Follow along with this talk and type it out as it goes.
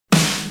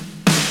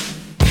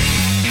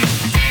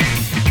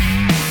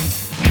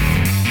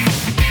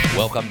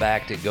Welcome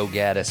back to Go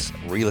Gaddis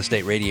Real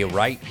Estate Radio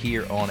right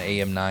here on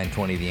AM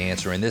 920 The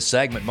Answer. In this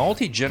segment,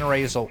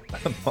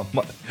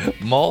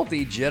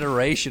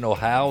 multi-generational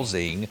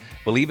housing,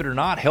 believe it or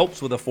not,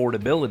 helps with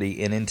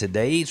affordability. And in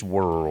today's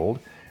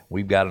world,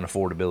 we've got an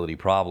affordability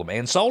problem.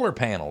 And solar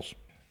panels,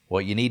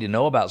 what you need to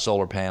know about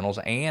solar panels,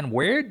 and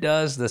where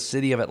does the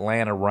city of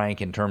Atlanta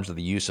rank in terms of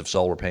the use of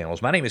solar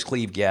panels? My name is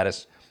Cleve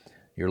Gaddis.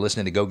 You're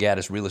listening to Go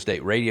Gaddis Real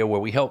Estate Radio,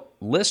 where we help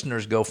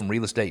listeners go from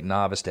real estate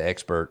novice to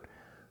expert.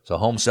 So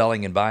home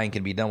selling and buying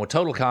can be done with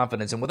total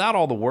confidence and without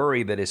all the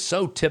worry that is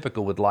so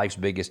typical with life's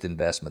biggest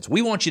investments.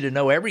 We want you to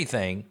know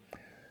everything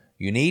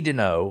you need to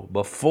know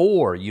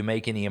before you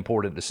make any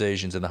important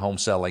decisions in the home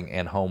selling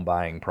and home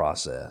buying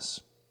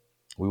process.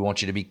 We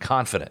want you to be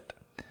confident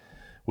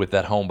with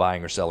that home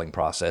buying or selling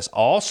process.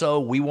 Also,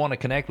 we want to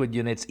connect with you,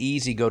 and it's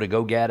easy. Go to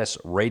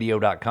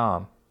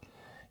gogaddisradio.com.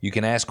 You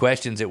can ask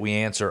questions that we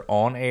answer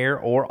on air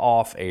or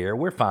off air.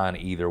 We're fine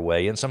either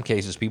way. In some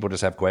cases, people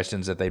just have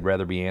questions that they'd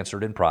rather be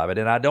answered in private.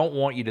 And I don't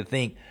want you to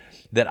think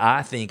that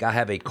I think I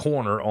have a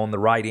corner on the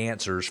right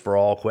answers for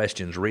all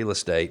questions real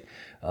estate,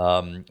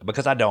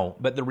 because I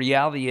don't. But the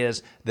reality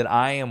is that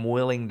I am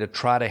willing to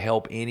try to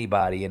help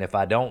anybody. And if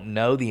I don't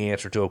know the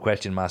answer to a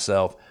question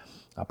myself,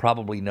 I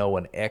probably know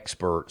an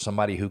expert,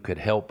 somebody who could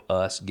help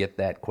us get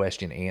that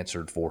question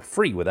answered for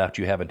free without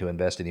you having to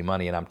invest any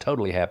money. And I'm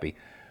totally happy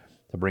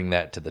to bring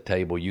that to the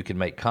table. You can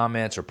make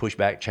comments or push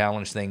back,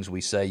 challenge things we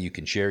say. You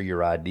can share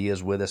your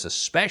ideas with us,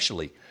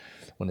 especially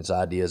when it's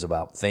ideas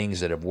about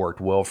things that have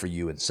worked well for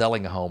you in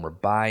selling a home or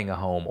buying a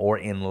home or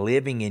in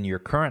living in your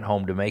current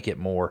home to make it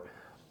more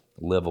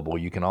livable.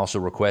 You can also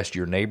request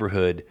your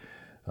neighborhood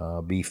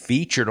be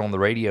featured on the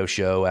radio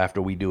show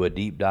after we do a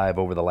deep dive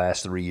over the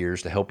last 3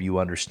 years to help you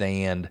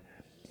understand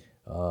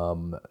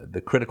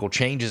the critical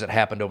changes that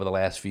happened over the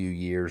last few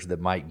years that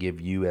might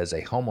give you as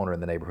a homeowner in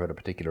the neighborhood a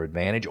particular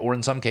advantage or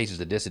in some cases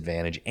a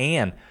disadvantage.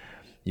 And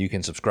you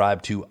can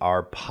subscribe to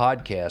our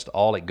podcast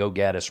all at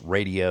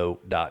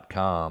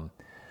gogaddisradio.com.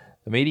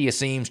 The media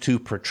seems to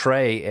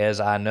portray,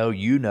 as I know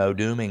you know,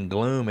 doom and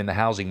gloom in the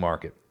housing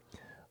market.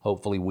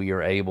 Hopefully we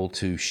are able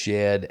to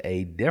shed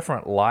a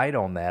different light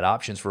on that.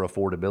 Options for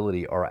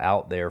affordability are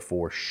out there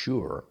for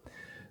sure.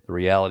 The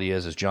reality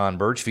is, as John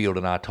Birchfield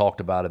and I talked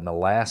about in the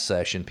last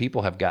session,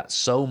 people have got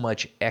so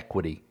much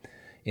equity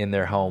in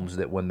their homes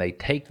that when they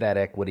take that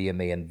equity and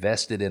they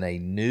invest it in a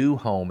new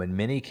home, in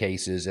many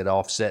cases it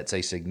offsets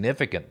a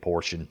significant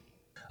portion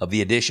of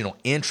the additional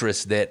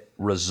interest that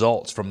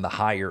results from the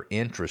higher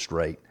interest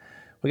rate.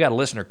 We got a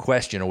listener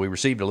question, or we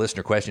received a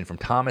listener question from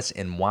Thomas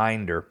in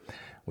Winder.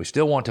 We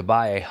still want to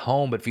buy a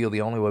home, but feel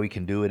the only way we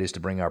can do it is to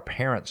bring our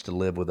parents to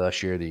live with us,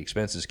 share the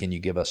expenses. Can you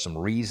give us some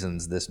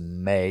reasons this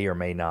may or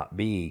may not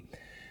be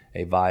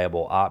a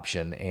viable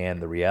option?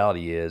 And the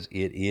reality is,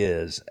 it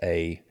is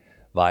a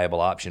viable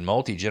option.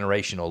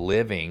 Multi-generational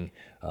living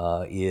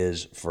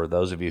is, for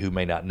those of you who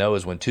may not know,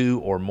 is when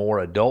two or more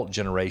adult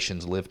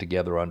generations live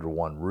together under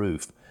one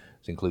roof.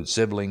 This includes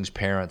siblings,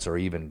 parents, or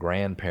even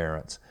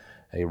grandparents.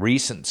 A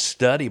recent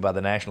study by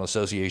the National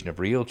Association of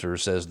Realtors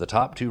says the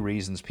top two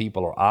reasons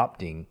people are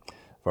opting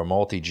for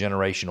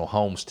multi-generational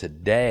homes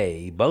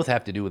today both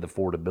have to do with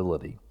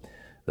affordability.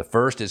 The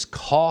first is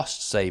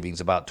cost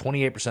savings. About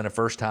 28% of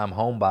first-time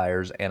home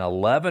buyers and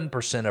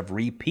 11% of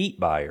repeat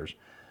buyers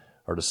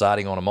are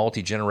deciding on a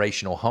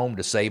multi-generational home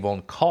to save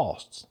on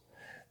costs.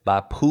 By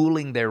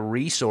pooling their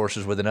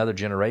resources with another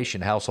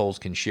generation, households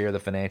can share the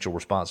financial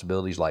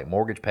responsibilities like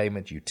mortgage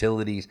payments,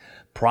 utilities,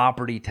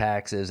 property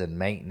taxes, and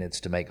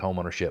maintenance to make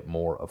homeownership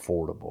more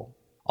affordable.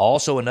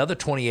 Also, another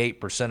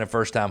 28% of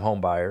first-time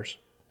home buyers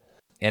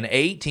and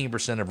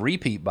 18% of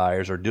repeat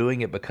buyers are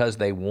doing it because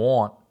they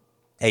want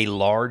a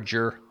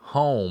larger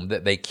home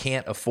that they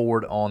can't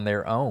afford on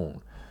their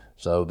own.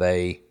 So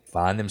they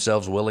find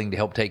themselves willing to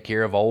help take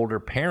care of older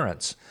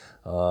parents,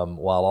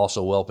 while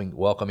also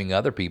welcoming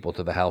other people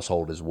to the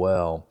household as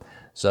well.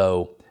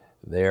 So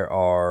there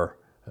are,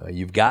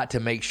 you've got to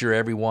make sure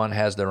everyone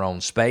has their own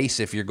space.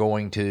 If you're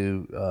going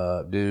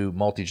to do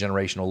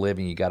multi-generational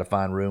living, you got to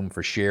find room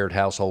for shared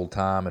household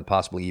time and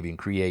possibly even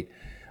create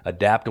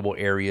adaptable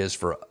areas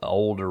for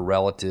older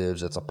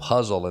relatives. It's a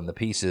puzzle, and the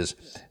pieces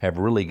have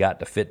really got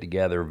to fit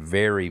together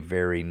very,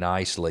 very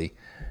nicely.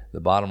 The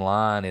bottom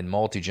line in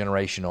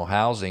multi-generational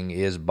housing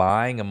is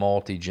buying a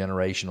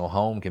multi-generational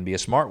home can be a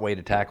smart way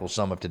to tackle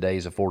some of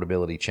today's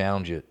affordability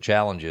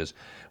challenges.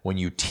 When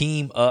you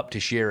team up to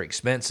share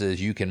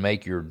expenses, you can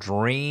make your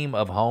dream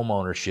of home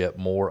ownership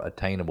more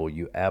attainable.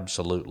 You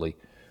absolutely,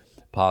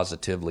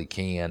 positively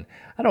can.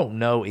 I don't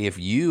know if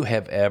you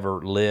have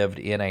ever lived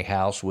in a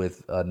house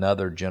with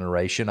another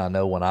generation. I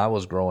know when I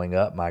was growing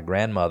up, my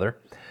grandmother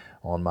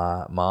on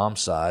my mom's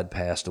side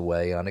passed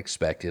away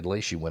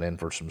unexpectedly. She went in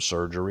for some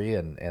surgery,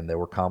 and there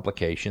were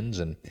complications,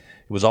 and it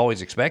was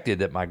always expected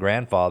that my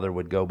grandfather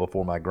would go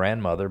before my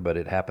grandmother, but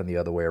it happened the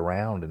other way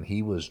around, and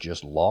he was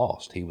just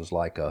lost. He was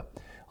like a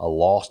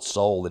lost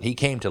soul, and he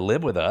came to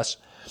live with us,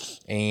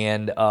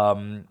 and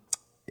I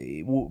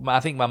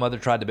think my mother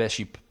tried the best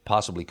she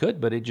possibly could,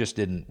 but it just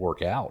didn't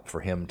work out for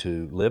him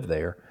to live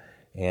there.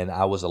 And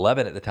I was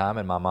 11 at the time,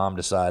 and my mom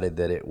decided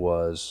that it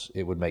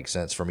would make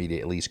sense for me to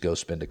at least go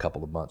spend a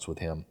couple of months with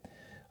him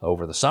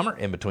over the summer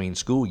in between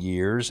school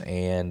years.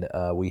 And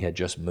we had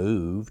just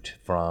moved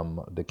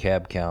from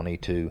DeKalb County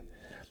to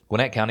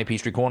Gwinnett County,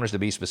 Peachtree Corners to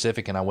be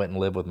specific, and I went and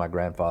lived with my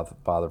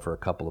grandfather for a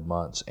couple of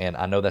months. And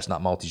I know that's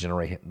not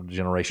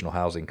multi-generational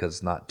housing because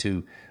it's not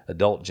two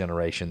adult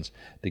generations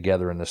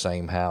together in the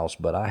same house,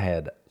 but I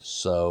had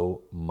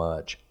so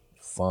much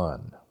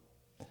fun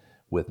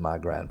with my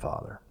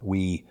grandfather.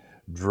 We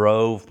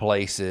drove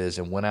places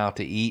and went out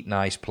to eat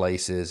nice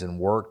places and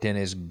worked in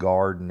his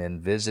garden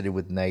and visited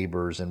with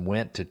neighbors and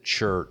went to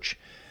church.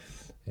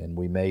 And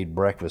we made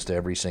breakfast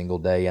every single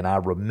day. And I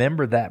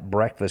remember that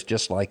breakfast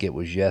just like it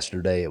was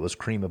yesterday. It was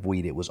cream of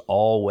wheat. It was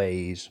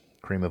always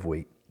cream of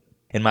wheat.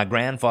 And my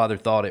grandfather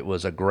thought it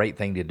was a great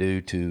thing to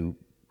do to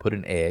put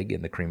an egg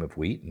in the cream of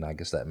wheat. And I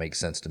guess that makes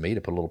sense to me,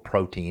 to put a little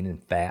protein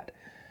and fat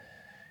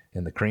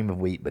in the cream of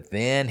wheat. But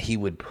then he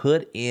would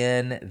put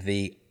in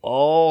the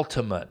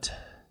ultimate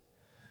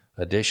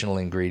additional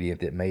ingredient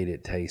that made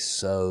it taste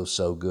so,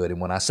 so good. And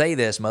when I say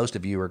this, most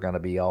of you are going to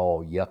be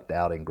all yucked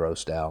out and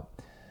grossed out.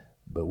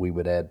 But we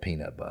would add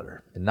peanut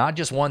butter. And not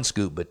just one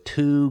scoop, but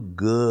two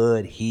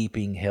good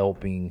heaping,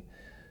 helping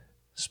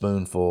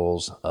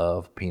spoonfuls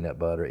of peanut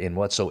butter. And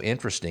what's so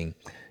interesting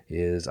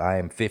is I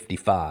am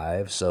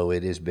 55, so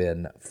it has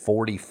been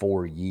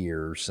 44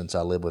 years since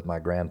I lived with my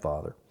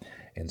grandfather.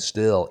 And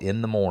still,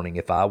 in the morning,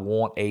 if I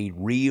want a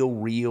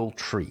real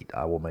treat,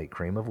 I will make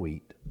cream of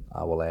wheat,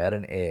 I will add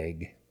an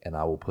egg, and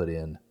I will put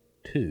in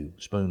 2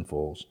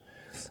 spoonfuls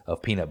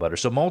of peanut butter.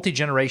 So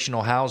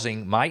multi-generational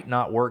housing might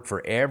not work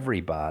for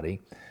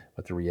everybody,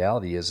 but the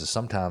reality is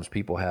sometimes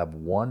people have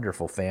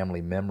wonderful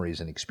family memories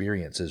and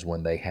experiences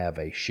when they have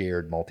a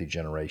shared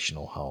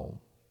multi-generational home.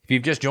 If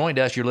you've just joined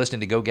us, you're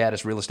listening to Go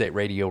Gaddis Real Estate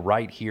Radio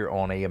right here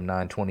on AM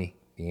 920.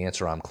 The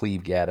Answer. I'm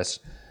Cleve Gaddis.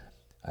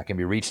 I can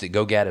be reached at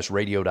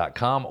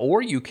gogaddisradio.com,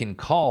 or you can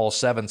call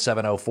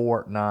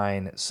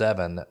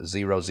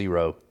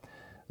 770-497-0000.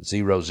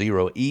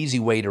 Easy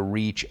way to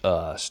reach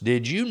us.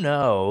 Did you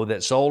know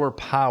that solar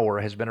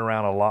power has been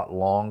around a lot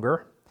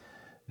longer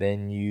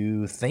than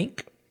you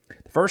think?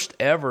 The first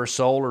ever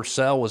solar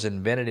cell was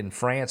invented in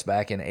France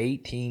back in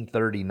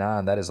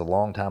 1839. That is a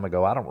long time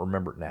ago. I don't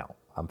remember it now.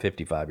 I'm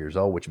 55 years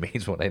old, which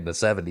means when in the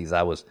 70s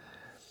I was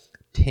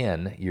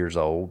 10 years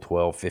old,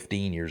 12,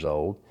 15 years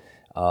old,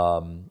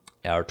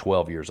 or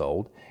 12 years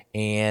old.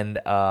 And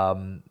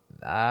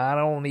I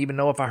don't even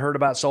know if I heard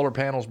about solar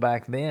panels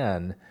back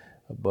then.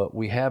 But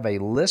we have a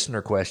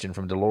listener question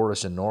from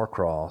Dolores in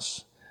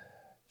Norcross.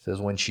 It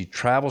says, when she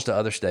travels to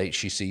other states,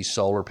 she sees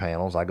solar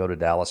panels. I go to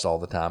Dallas all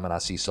the time, and I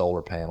see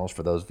solar panels.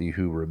 For those of you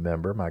who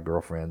remember, my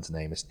girlfriend's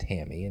name is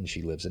Tammy, and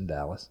she lives in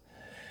Dallas.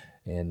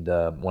 And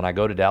when I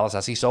go to Dallas,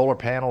 I see solar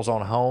panels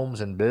on homes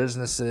and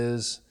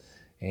businesses.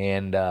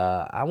 And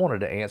I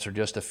wanted to answer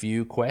just a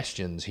few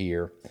questions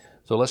here.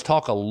 So let's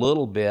talk a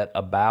little bit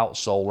about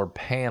solar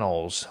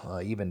panels.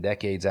 Even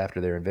decades after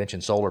their invention,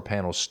 solar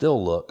panels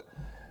still look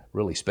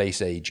really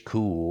space-age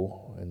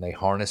cool, and they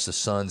harness the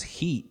sun's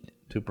heat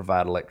to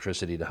provide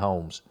electricity to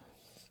homes.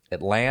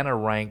 Atlanta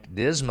ranked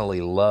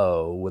dismally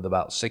low with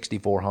about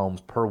 64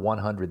 homes per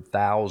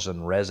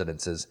 100,000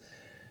 residences,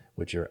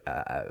 which are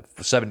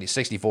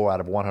 64 out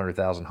of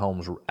 100,000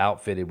 homes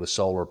outfitted with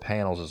solar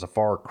panels is a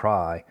far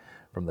cry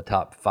from the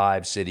top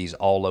 5 cities,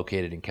 all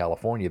located in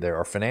California. There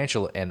are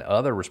financial and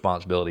other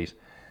responsibilities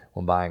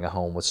when buying a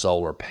home with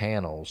solar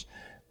panels.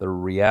 The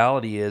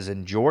reality is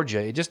in Georgia,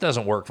 it just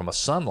doesn't work from a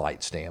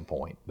sunlight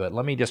standpoint. But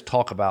let me just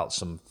talk about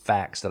some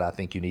facts that I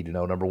think you need to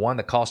know. Number one,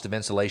 the cost of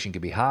installation can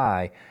be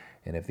high,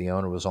 and if the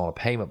owner was on a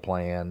payment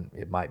plan,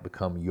 it might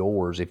become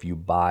yours if you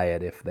buy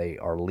it. If they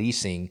are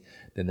leasing,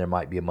 then there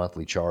might be a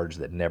monthly charge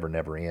that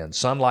never ends.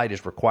 Sunlight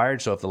is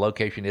required, so if the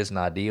location isn't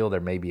ideal, there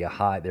may be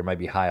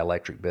high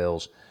electric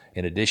bills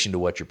in addition to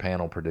what your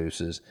panel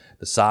produces.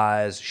 The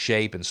size,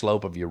 shape, and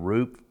slope of your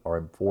roof are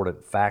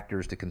important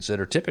factors to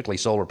consider. Typically,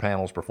 solar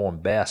panels perform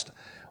best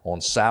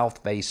on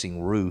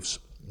south-facing roofs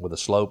with a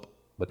slope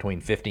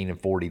between 15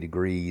 and 40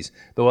 degrees,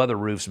 though other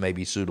roofs may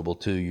be suitable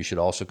too. You should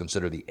also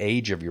consider the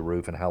age of your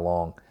roof and how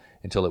long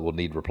until it will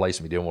need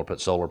replacement. You don't want to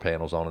put solar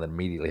panels on and then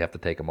immediately have to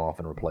take them off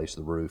and replace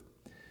the roof.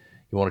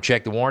 You want to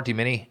check the warranty.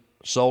 Many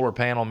solar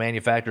panel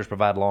manufacturers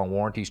provide long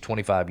warranties,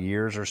 25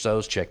 years or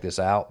so. Check this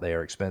out. They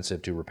are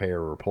expensive to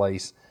repair or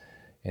replace.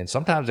 And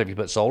sometimes if you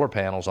put solar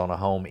panels on a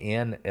home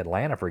in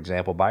Atlanta, for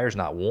example, buyers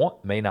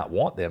may not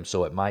want them,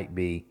 so it might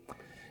be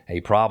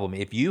a problem.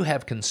 If you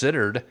have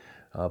considered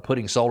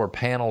putting solar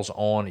panels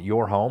on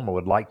your home or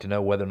would like to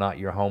know whether or not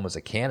your home is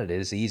a candidate,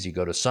 it's easy.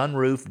 Go to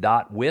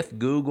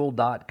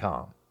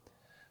sunroof.withgoogle.com.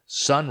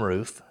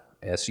 Sunroof,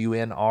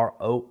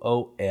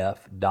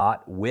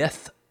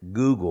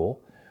 sunroof.withgoogle.com.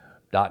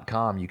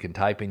 You can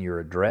type in your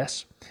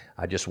address.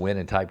 I just went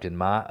and typed in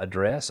my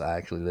address. I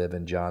actually live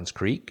in Johns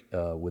Creek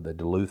with a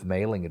Duluth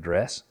mailing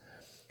address.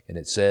 And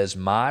it says,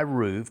 my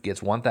roof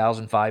gets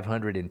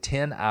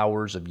 1,510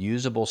 hours of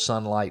usable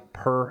sunlight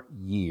per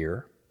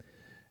year.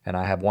 and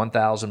I have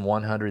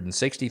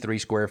 1,163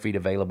 square feet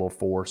available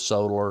for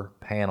solar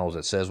panels.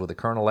 It says with a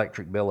current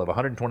electric bill of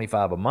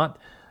 $125 a month,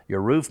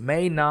 your roof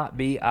may not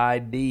be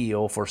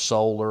ideal for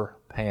solar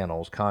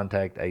panels.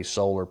 Contact a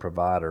solar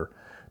provider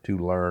to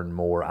learn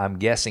more. I'm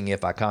guessing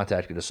if I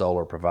contacted a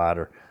solar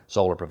provider,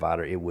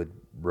 it would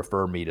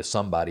refer me to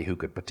somebody who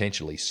could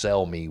potentially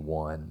sell me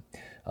one.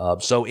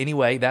 So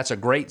anyway, that's a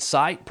great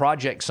site,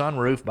 Project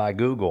Sunroof by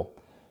Google.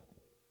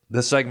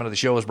 This segment of the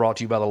show is brought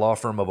to you by the law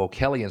firm of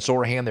O'Kelly and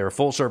Sorahan. They're a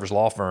full-service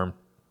law firm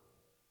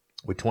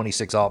with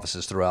 26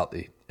 offices throughout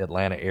the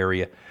Atlanta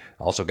area.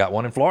 Also got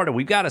one in Florida.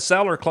 We've got a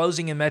seller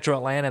closing in Metro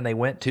Atlanta, and they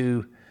went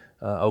to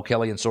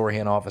O'Kelly and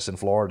Sorahan office in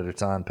Florida to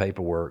sign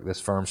paperwork.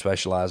 This firm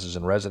specializes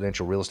in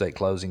residential real estate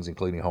closings,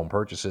 including home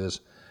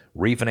purchases,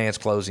 refinance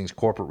closings,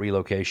 corporate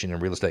relocation,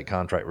 and real estate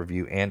contract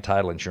review, and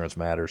title insurance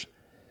matters.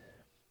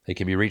 It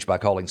can be reached by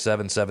calling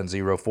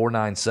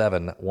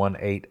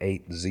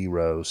 770-497-1880,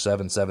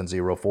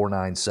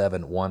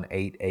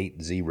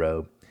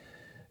 770-497-1880.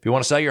 If you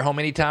want to sell your home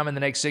anytime in the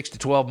next 6 to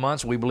 12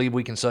 months, we believe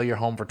we can sell your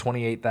home for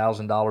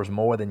 $28,000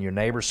 more than your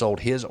neighbor sold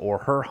his or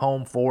her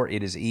home for.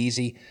 It is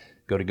easy.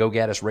 Go to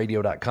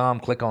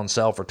GoGaddisRadio.com, click on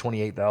sell for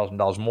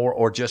 $28,000 more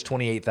or just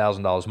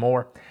 $28,000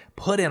 more.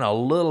 Put in a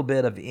little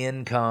bit of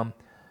income.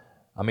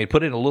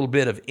 Put in a little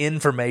bit of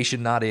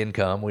information, not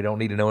income. We don't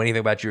need to know anything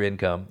about your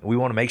income. We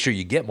want to make sure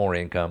you get more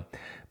income.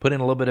 Put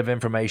in a little bit of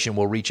information.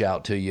 We'll reach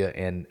out to you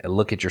and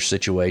look at your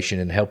situation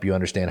and help you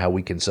understand how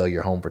we can sell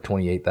your home for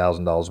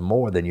 $28,000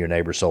 more than your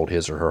neighbor sold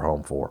his or her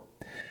home for.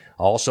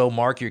 Also,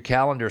 mark your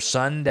calendar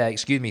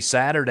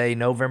Saturday,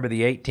 November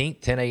the 18th,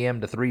 10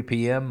 a.m. to 3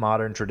 p.m.,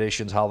 Modern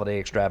Traditions Holiday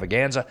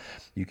Extravaganza.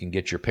 You can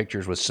get your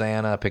pictures with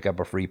Santa, pick up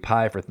a free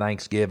pie for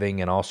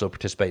Thanksgiving, and also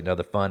participate in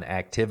other fun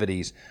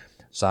activities.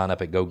 Sign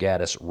up at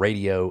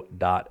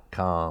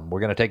GoGaddisRadio.com. We're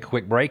going to take a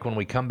quick break. When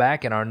we come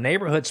back, in our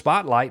neighborhood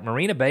spotlight,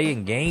 Marina Bay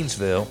in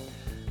Gainesville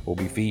will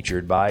be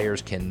featured.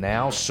 Buyers can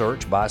now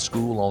search by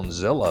school on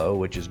Zillow,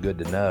 which is good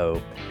to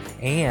know.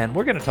 And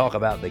we're going to talk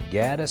about the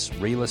Gaddis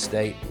real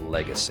estate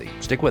legacy.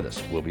 Stick with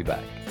us. We'll be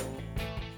back.